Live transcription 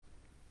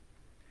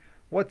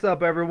What's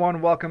up,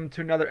 everyone? Welcome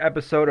to another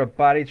episode of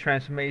Body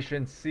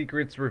Transformation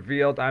Secrets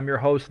Revealed. I'm your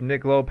host,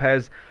 Nick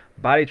Lopez,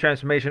 body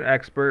transformation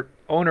expert,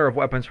 owner of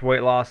Weapons for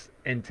Weight Loss.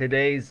 In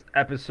today's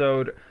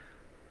episode,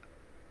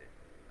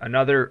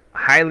 another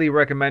highly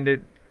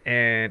recommended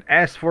and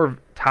asked for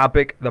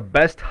topic: the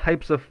best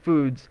types of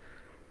foods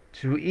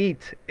to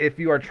eat if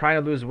you are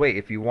trying to lose weight.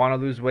 If you want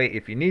to lose weight,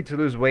 if you need to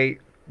lose weight,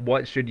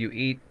 what should you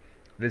eat?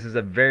 This is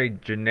a very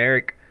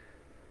generic,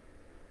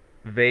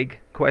 vague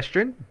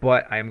question,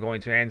 but I am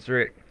going to answer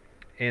it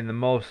in the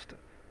most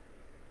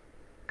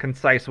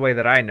concise way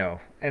that I know.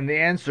 And the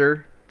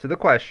answer to the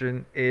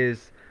question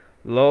is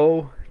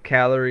low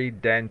calorie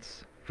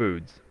dense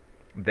foods.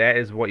 That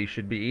is what you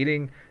should be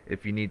eating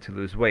if you need to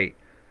lose weight.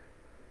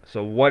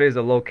 So, what is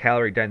a low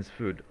calorie dense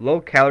food? Low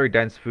calorie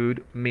dense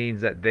food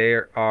means that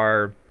there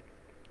are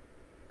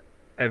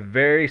a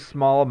very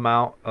small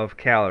amount of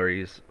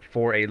calories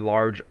for a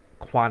large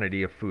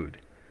quantity of food.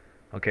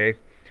 Okay?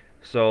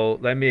 So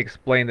let me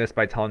explain this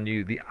by telling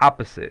you the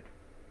opposite: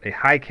 a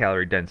high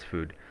calorie dense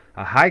food.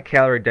 A high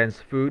calorie dense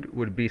food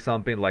would be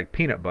something like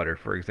peanut butter,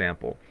 for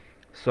example.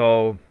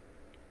 So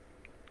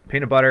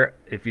peanut butter,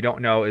 if you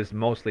don't know, is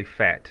mostly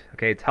fat.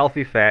 Okay, it's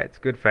healthy fat, it's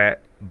good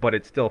fat, but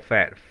it's still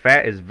fat.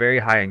 Fat is very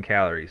high in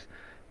calories.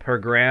 Per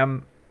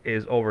gram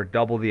is over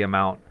double the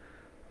amount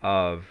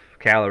of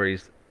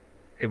calories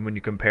when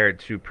you compare it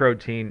to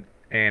protein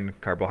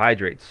and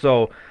carbohydrates.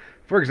 So,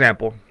 for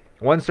example,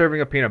 one serving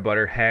of peanut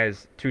butter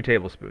has 2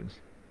 tablespoons.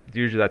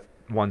 Usually that's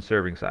one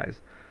serving size.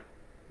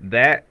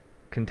 That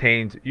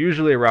contains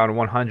usually around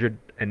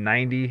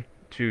 190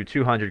 to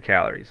 200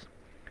 calories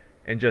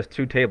in just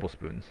 2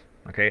 tablespoons.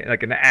 Okay,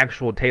 like an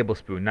actual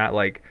tablespoon, not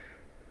like,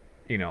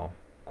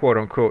 quote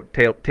unquote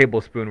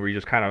tablespoon where you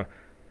just kind of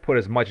put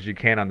as much as you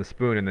can on the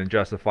spoon and then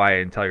justify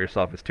it and tell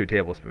yourself it's 2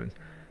 tablespoons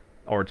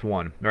or it's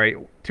one. Right?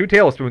 2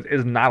 tablespoons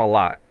is not a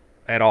lot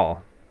at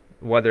all,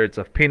 whether it's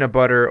a peanut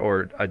butter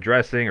or a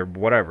dressing or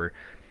whatever.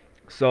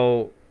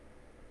 So,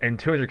 and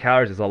 200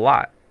 calories is a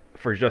lot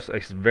for just a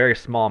very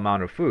small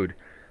amount of food.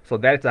 So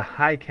that's a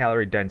high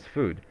calorie dense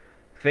food.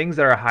 Things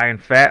that are high in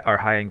fat are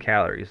high in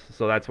calories.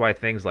 So that's why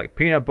things like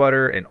peanut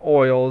butter and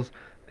oils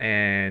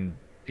and,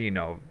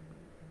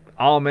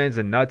 almonds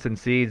and nuts and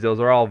seeds, those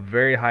are all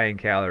very high in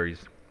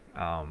calories.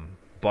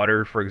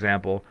 Butter, for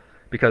example,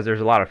 because there's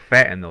a lot of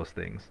fat in those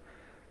things.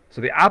 So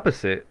the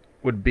opposite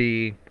would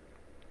be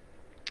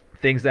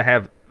things that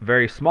have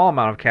very small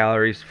amount of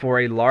calories for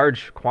a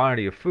large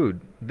quantity of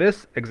food.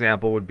 This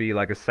example would be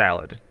like a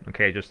salad.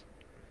 Okay, just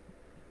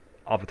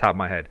off the top of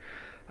my head.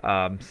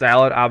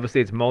 Salad, obviously,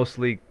 it's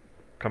mostly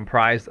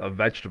comprised of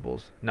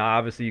vegetables. Now,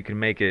 obviously, you can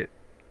make it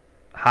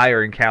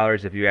higher in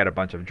calories if you add a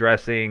bunch of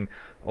dressing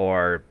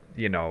or,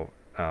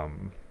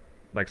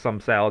 like some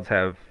salads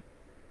have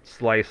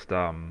sliced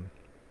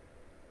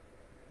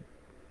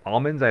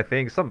almonds, I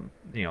think. Some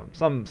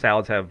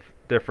salads have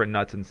different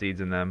nuts and seeds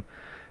in them.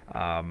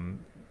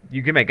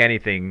 You can make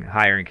anything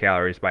higher in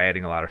calories by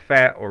adding a lot of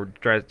fat or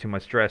too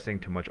much dressing,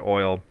 too much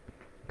oil,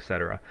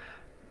 etc.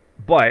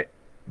 But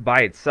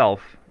by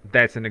itself,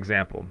 that's an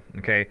example.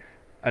 Okay.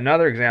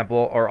 Another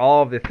example are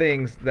all of the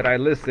things that I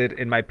listed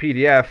in my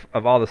PDF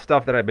of all the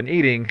stuff that I've been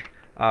eating,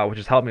 which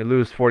has helped me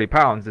lose 40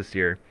 pounds this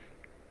year.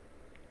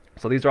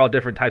 So these are all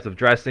different types of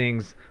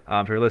dressings.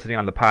 If you're listening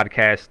on the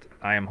podcast,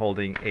 I am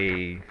holding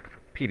a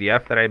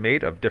PDF that I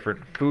made of different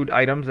food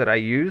items that I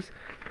use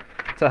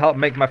to help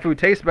make my food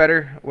taste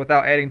better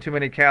without adding too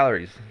many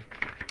calories.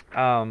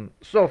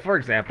 So, for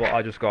example,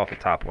 I'll just go off the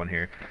top one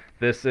here.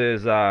 This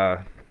is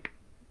a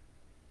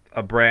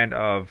brand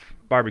of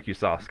barbecue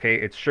sauce. Okay,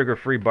 it's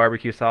sugar-free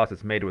barbecue sauce.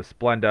 It's made with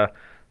Splenda,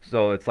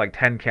 so it's like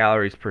 10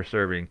 calories per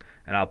serving.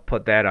 And I'll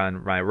put that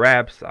on my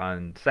wraps,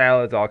 on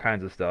salads, all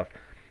kinds of stuff.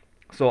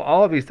 So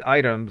all of these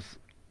items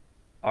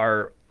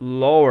are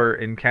lower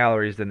in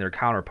calories than their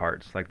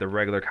counterparts, like the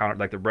regular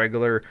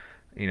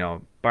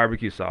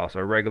barbecue sauce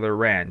or regular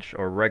ranch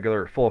or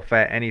regular full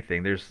fat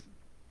anything. There's,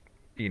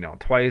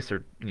 twice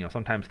or,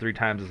 sometimes 3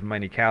 times as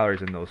many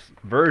calories in those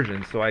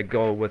versions. So I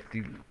go with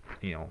the,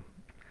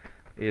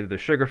 either the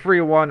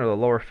sugar-free one or the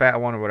lower fat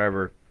one or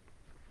whatever.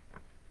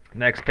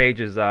 Next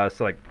page is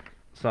like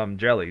some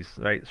jellies,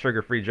 right?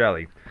 Sugar-free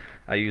jelly.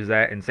 I use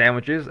that in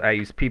sandwiches. I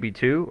use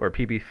PB2 or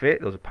PB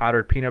Fit. Those are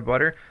powdered peanut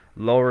butter,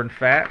 lower in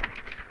fat.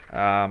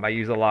 I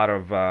use a lot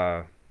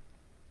of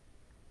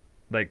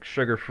like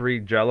sugar-free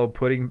Jello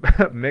pudding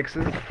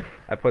mixes.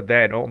 I put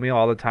that in oatmeal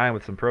all the time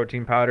with some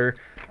protein powder.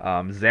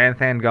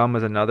 Xanthan gum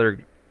is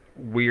another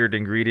weird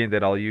ingredient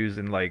that I'll use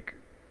in like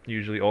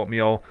usually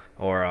oatmeal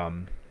or I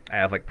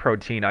have like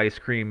protein ice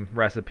cream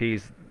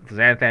recipes.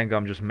 Xanthan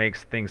gum just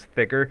makes things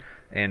thicker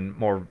and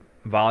more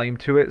volume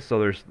to it, so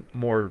there's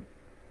more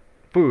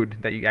food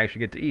that you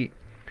actually get to eat.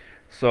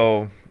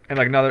 So, and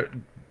like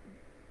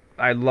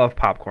I love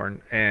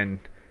popcorn, and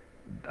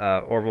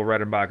Orville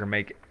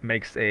Redenbacher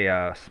makes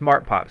a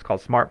Smart Pop. It's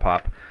called Smart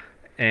Pop,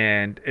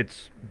 and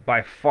it's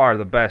by far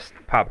the best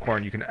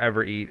popcorn you can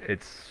ever eat.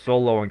 It's so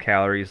low in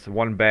calories.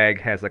 One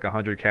bag has like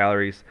 100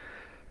 calories.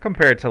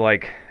 compared to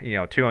like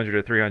 200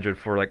 or 300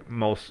 for like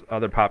most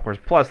other popcorns.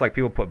 Plus, like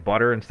people put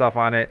butter and stuff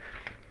on it.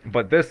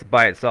 But this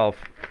by itself,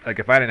 like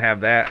if I didn't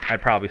have that,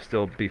 I'd probably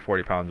still be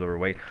 40 pounds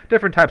overweight.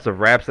 Different types of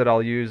wraps that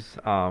I'll use,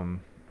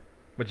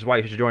 which is why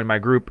you should join my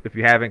group if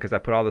you haven't, because I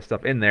put all this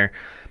stuff in there.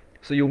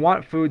 So you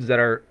want foods that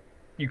are,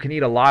 you can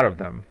eat a lot of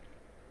them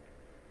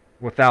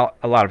without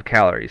a lot of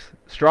calories.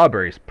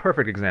 Strawberries,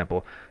 perfect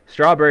example.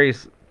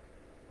 Strawberries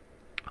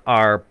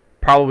are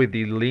probably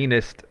the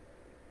leanest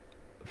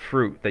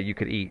fruit that you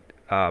could eat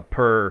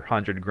per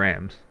 100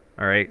 grams.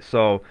 All right,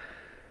 so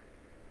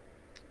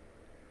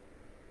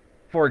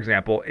for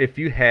example, if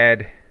you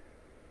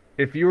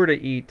were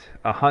to eat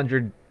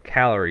 100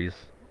 calories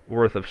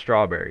worth of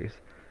strawberries,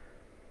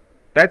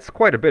 that's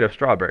quite a bit of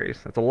strawberries.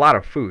 That's a lot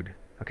of food.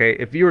 Okay,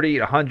 if you were to eat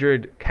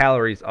 100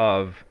 calories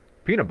of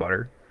peanut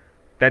butter,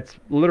 that's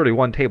literally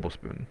 1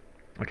 tablespoon.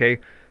 Okay,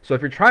 so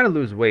if you're trying to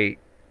lose weight,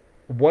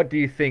 what do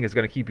you think is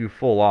going to keep you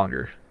full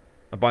longer?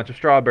 A bunch of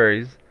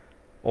strawberries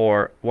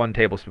or 1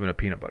 tablespoon of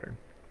peanut butter?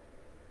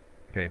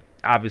 Okay,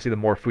 obviously the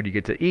more food you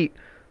get to eat,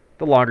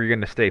 the longer you're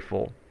going to stay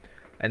full.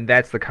 And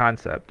that's the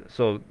concept.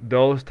 So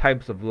those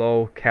types of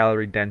low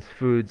calorie dense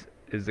foods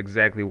is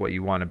exactly what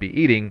you want to be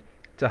eating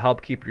to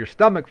help keep your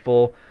stomach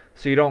full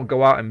so you don't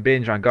go out and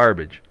binge on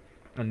garbage.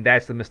 And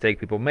that's the mistake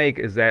people make,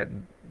 is that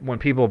when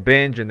people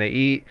binge and they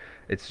eat,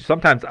 it's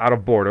sometimes out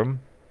of boredom,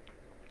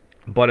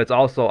 but it's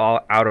also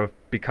all out of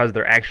because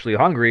they're actually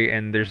hungry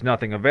and there's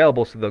nothing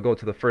available, so they'll go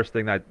to the first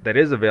thing that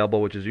is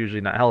available, which is usually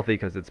not healthy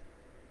because it's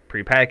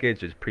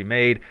prepackaged, it's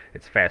pre-made,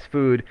 it's fast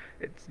food,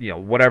 it's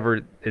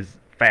whatever is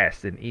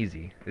fast and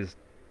easy is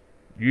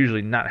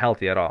usually not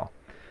healthy at all.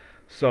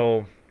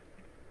 So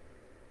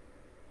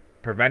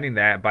preventing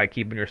that by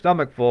keeping your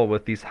stomach full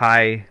with these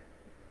high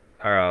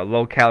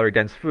low calorie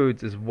dense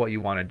foods is what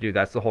you want to do.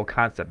 That's the whole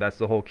concept. That's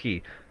the whole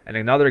key. And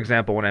another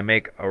example, when I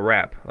make a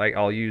wrap, like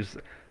I'll use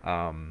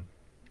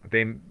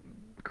they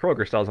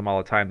Kroger sells them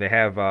all the time. They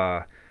have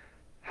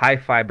high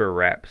fiber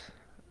wraps,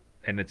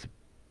 and it's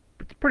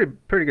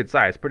pretty good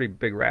size, pretty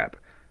big wrap.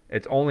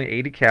 It's only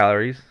 80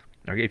 calories.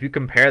 Okay, if you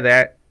compare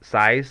that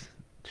size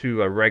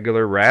to a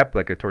regular wrap,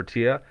 like a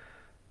tortilla,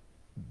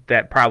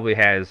 that probably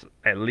has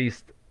at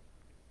least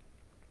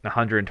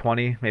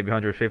 120, maybe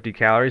 150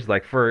 calories.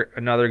 Like for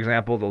another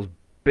example, those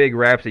big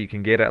wraps that you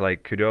can get at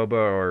like Qdoba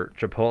or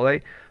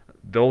Chipotle,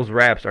 those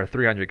wraps are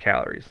 300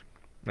 calories,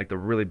 like the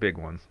really big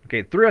ones.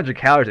 Okay, 300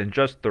 calories in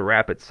just the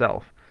wrap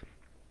itself.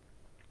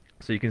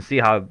 So you can see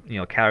how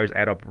calories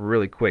add up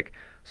really quick.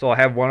 So I'll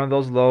have one of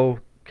those low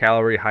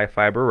calorie, high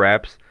fiber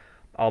wraps.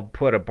 I'll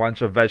put a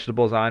bunch of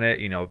vegetables on it.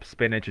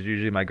 Spinach is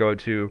usually my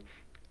go-to,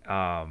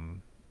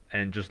 and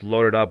just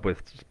load it up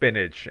with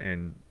spinach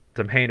and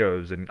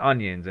tomatoes and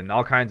onions and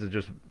all kinds of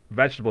just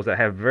vegetables that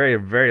have very,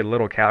 very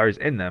little calories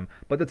in them,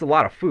 but that's a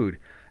lot of food.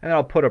 And then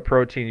I'll put a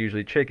protein,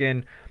 usually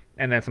chicken,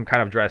 and then some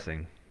kind of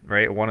dressing,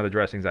 right? One of the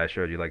dressings I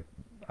showed you,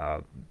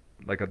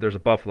 there's a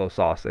buffalo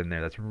sauce in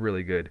there that's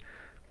really good,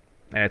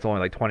 and it's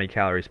only like 20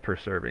 calories per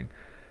serving.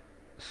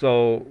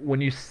 So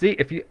when you see,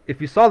 if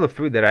you saw the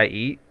food that I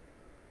eat,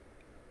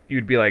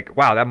 you'd be like,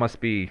 wow, that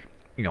must be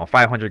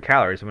 500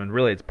 calories, when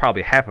really it's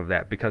probably half of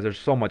that because there's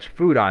so much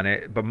food on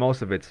it, but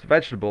most of it's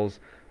vegetables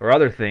or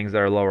other things that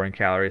are lower in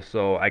calories.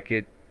 So I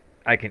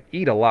can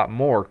eat a lot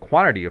more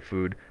quantity of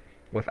food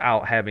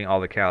without having all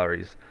the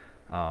calories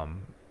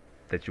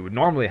that you would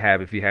normally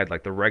have if you had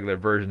like the regular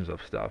versions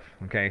of stuff.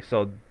 Okay,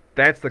 so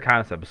that's the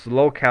concept. It's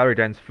low calorie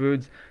dense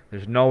foods.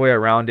 There's no way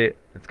around it.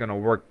 It's gonna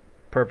work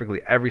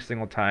perfectly every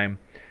single time.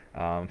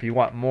 If you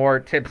want more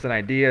tips and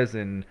ideas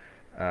and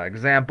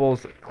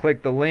examples,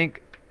 click the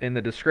link in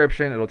the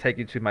description. It'll take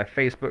you to my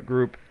Facebook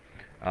group.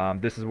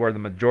 This is where the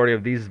majority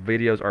of these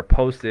videos are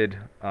posted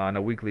on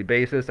a weekly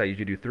basis. I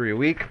usually do 3 a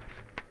week.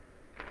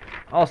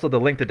 Also, the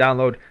link to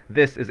download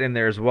this is in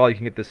there as well. You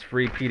can get this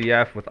free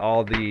PDF with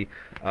all the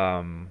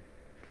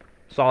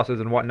sauces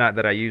and whatnot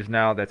that I use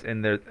now. That's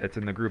in there. It's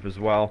in the group as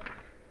well.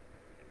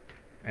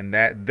 And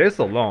this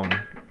alone,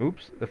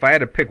 if I had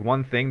to pick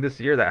one thing this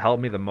year that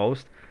helped me the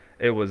most,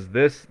 it was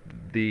this,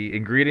 the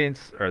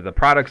ingredients or the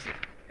products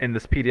in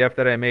this PDF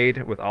that I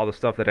made with all the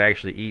stuff that I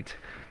actually eat.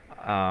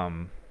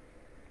 And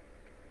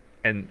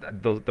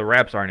the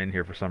wraps aren't in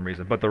here for some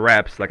reason, but the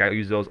wraps, like I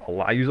use those a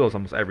lot. I use those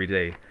almost every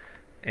day,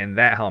 and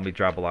that helped me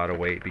drop a lot of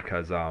weight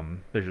because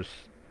there's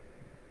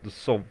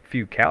so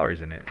few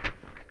calories in it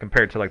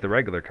compared to like the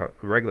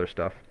regular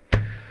stuff.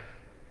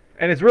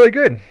 And it's really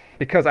good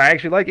because I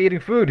actually like eating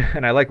food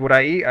and I like what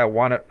I eat. I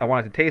want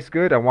it to taste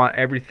good. I want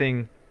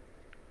everything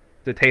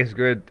to taste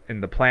good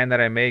in the plan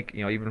that I make.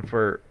 Even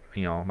for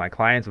my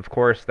clients, of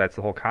course, that's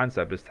the whole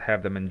concept, is to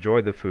have them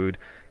enjoy the food,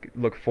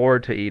 look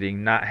forward to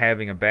eating, not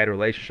having a bad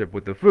relationship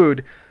with the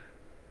food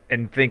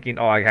and thinking,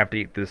 oh, I have to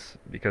eat this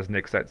because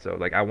Nick said so.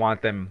 Like, I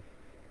want them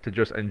to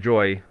just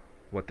enjoy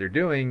what they're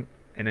doing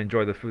and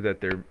enjoy the food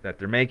that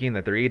they're making,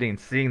 that they're eating, and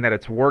seeing that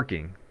it's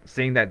working,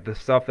 seeing that the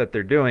stuff that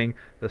they're doing,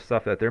 the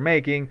stuff that they're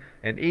making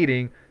and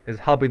eating is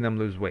helping them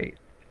lose weight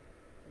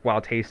while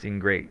tasting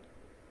great.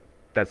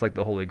 That's like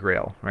the holy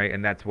grail, right?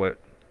 And that's what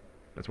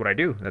I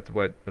do. That's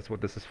what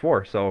this is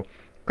for. So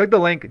Click the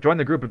link, join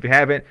the group if you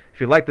haven't.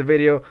 If you like the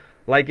video,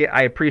 like it.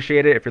 I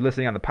appreciate it. If you're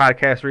listening on the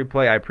podcast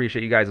replay, I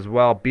appreciate you guys as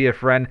well. Be a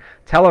friend.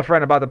 Tell a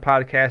friend about the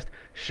podcast.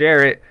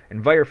 Share it.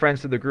 Invite your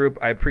friends to the group.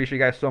 I appreciate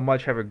you guys so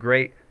much. Have a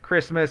great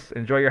Christmas.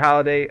 Enjoy your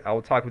holiday. I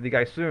will talk with you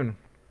guys soon.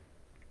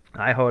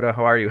 Hi, Hoda.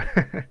 How are you?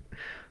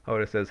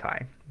 Hoda says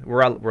hi.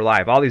 We're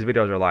live. All these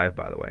videos are live,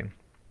 by the way.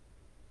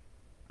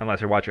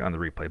 Unless you're watching on the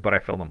replay, but I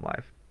film them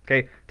live.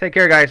 Okay? Take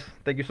care, guys.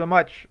 Thank you so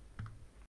much.